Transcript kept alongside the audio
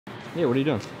Yeah, what are you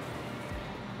doing?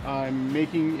 I'm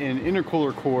making an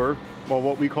intercooler core, well,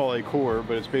 what we call a core,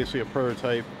 but it's basically a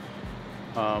prototype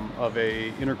of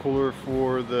a intercooler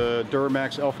for the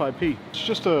Duramax L5P. It's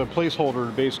just a placeholder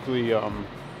to basically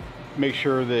make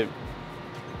sure that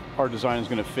our design is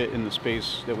going to fit in the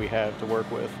space that we have to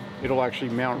work with. It'll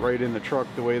actually mount right in the truck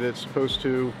the way that it's supposed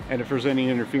to, and if there's any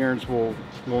interference, we'll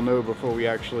know before we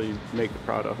actually make the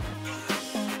product.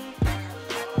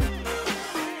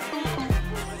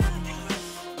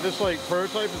 This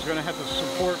prototype is going to have to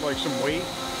support some weight,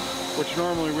 which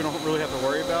normally we don't really have to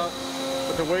worry about.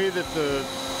 But the way that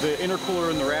the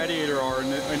intercooler and the radiator are in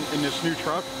this new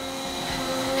truck,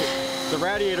 the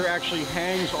radiator actually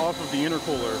hangs off of the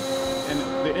intercooler, and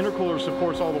the intercooler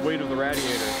supports all the weight of the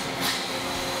radiator.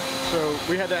 So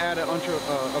we had to add a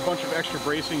bunch of extra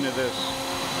bracing to this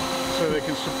so they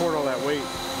can support all that weight.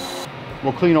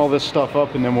 We'll clean all this stuff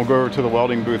up and then we'll go over to the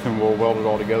welding booth and we'll weld it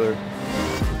all together.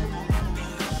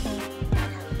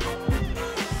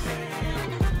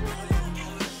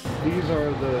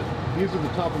 These are the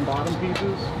top and bottom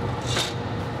pieces.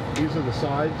 These are the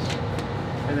sides,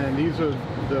 and then these are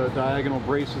the diagonal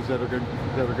braces that are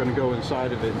going to go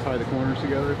inside of it and tie the corners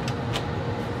together.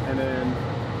 And then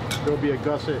there'll be a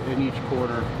gusset in each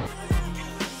corner.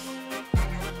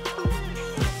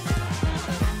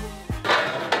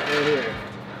 Right here.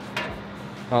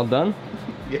 All done?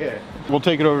 Yeah. We'll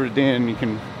take it over to Dan and you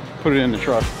can put it in the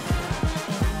truck.